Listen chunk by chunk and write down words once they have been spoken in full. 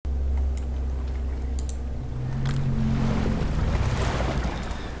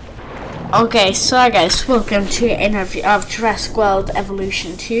Okay, so guys, welcome to an interview of Jurassic World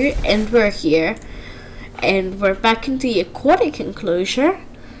Evolution 2, and we're here, and we're back in the aquatic enclosure,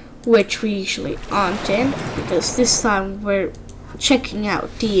 which we usually aren't in, because this time we're checking out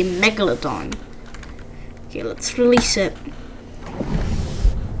the Megalodon. Okay, let's release it.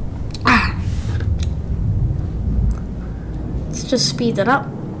 Let's just speed it up.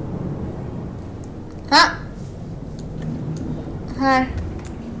 Hi.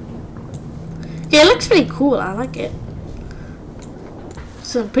 Yeah, it looks pretty cool. I like it.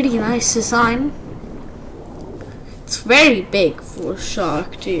 It's a pretty nice design. It's very big for a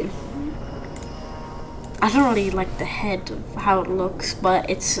shark too. I don't really like the head of how it looks, but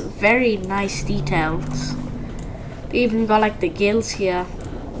it's very nice details. They even got like the gills here.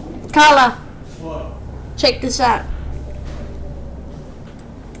 Carla, what? check this out.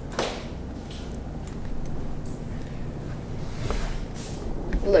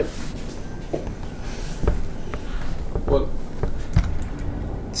 Look. What?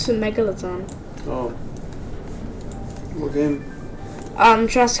 It's a Megalodon. Oh. What game?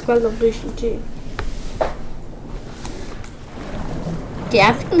 Jurassic World Evolution 2. Yeah,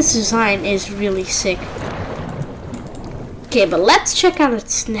 I think this design is really sick. Okay, but let's check out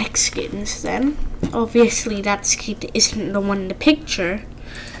its next skins then. Obviously that skin isn't the one in the picture.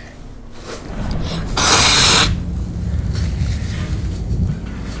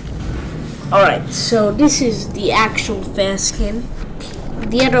 Alright, so this is the actual fair skin.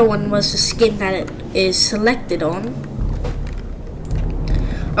 The other one was the skin that it is selected on.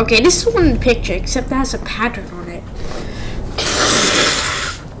 Okay, this is the one in the picture, except it has a pattern on it.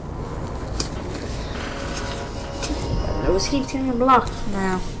 Those keeps getting blocked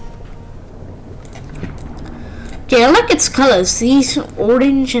now. Okay, I like its colors. These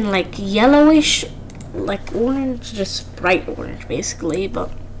orange and like yellowish, like orange, just bright orange basically,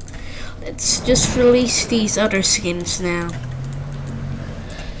 but let's just release these other skins now.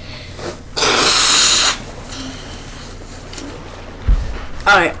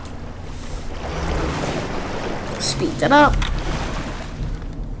 Alright. Speed that up.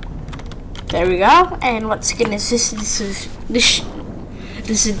 There we go. And what skin is this? This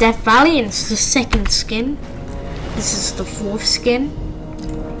is Death Valley, and it's the second skin. This is the fourth skin,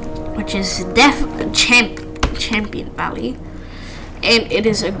 which is Champion Valley. And it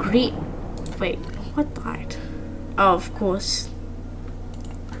is a green. Wait, what died? Oh, of course.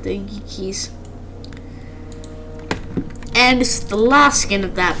 The Yeekies. And this is the last skin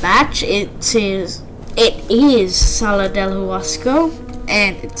of that batch. It is Sala del Huasco,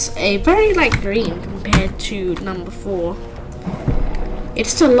 and it's a very light green compared to number 4.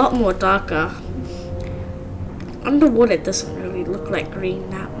 It's a lot more darker. Underwater it doesn't really look like green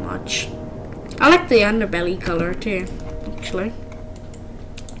that much. I like the underbelly color too, actually.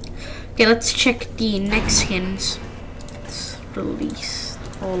 Okay, let's check the next skins. Let's release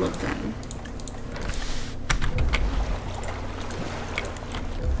all of them.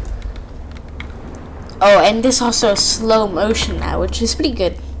 Oh, and this also has slow motion now, which is pretty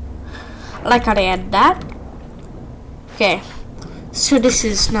good. I like how they added that. Okay, so this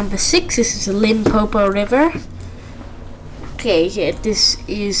is number 6. This is the Limpopo River. Okay, yeah, this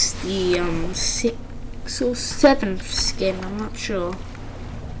is the 6th or 7th skin. I'm not sure.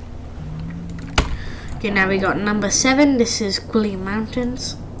 Okay, now we got number 7. This is Quilly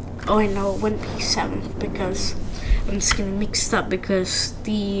Mountains. Oh, I know it wouldn't be 7th because I'm just getting mixed up because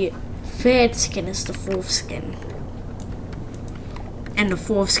the 3rd skin is the 4th skin. And the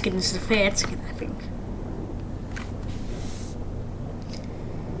 4th skin is the 3rd skin, I think.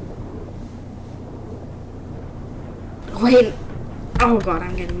 Wait. Oh god,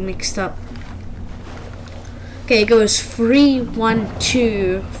 I'm getting mixed up. Okay, it goes 3, 1,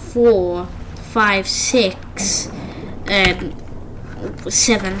 2, 4, 5, 6, and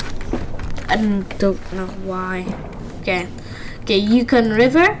 7. I don't know why. Okay. Okay, Yukon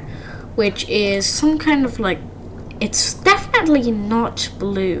River, which is some kind of like, it's definitely not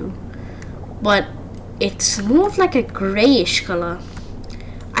blue, but it's more of like a grayish color.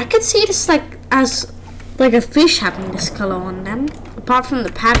 I could see this like as like a fish having this color on them, apart from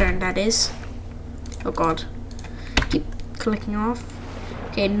the pattern, that is. Oh god, keep clicking off.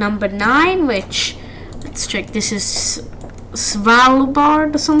 Okay, number 9, which, let's check, this is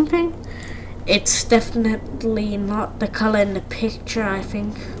Svalbard or something. It's definitely not the color in the picture, I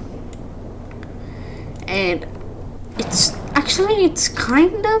think. And it's actually, it's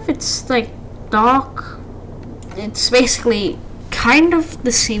like dark. It's basically kind of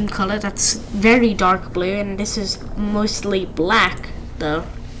the same color. That's very dark blue, and this is mostly black though.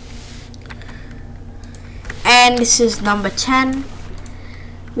 And this is number 10.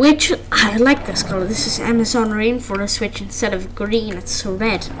 which I like this color. This is Amazon rainforest, which instead of green, it's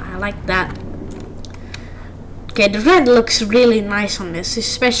red. I like that. Okay, the red looks really nice on this,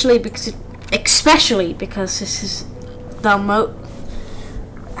 especially because this is the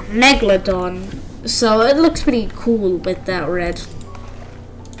Megalodon. So it looks pretty cool with that red.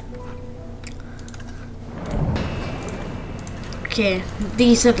 Okay,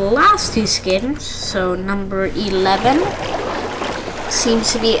 these are the last two skins. So number 11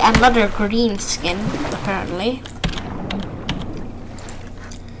 seems to be another green skin, apparently.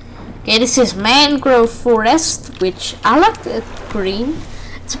 Okay, this is Mangrove Forest, which I like the green.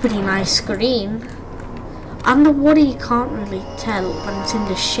 It's a pretty nice green. Underwater you can't really tell when it's in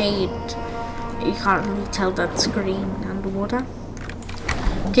the shade. You can't really tell that's green underwater.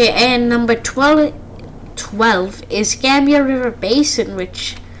 Okay, and number 12 is Gambia River Basin,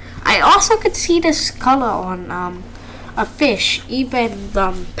 which I also could see this color on a fish, even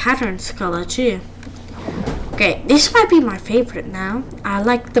the patterns color too. Okay, this might be my favorite now. I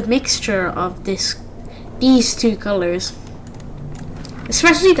like the mixture of these two colors,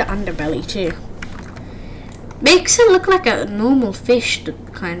 especially the underbelly too. Makes it look like a normal fish,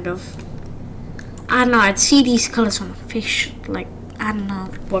 kind of. I don't know, I'd see these colors on a fish, like, I don't know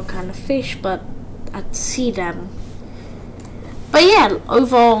what kind of fish, but I'd see them. But yeah,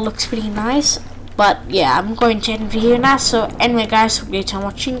 overall looks pretty nice. But yeah, I'm going to end the video now. So anyway guys, great time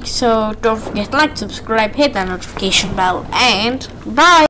watching. So don't forget to like, subscribe, hit that notification bell, and bye!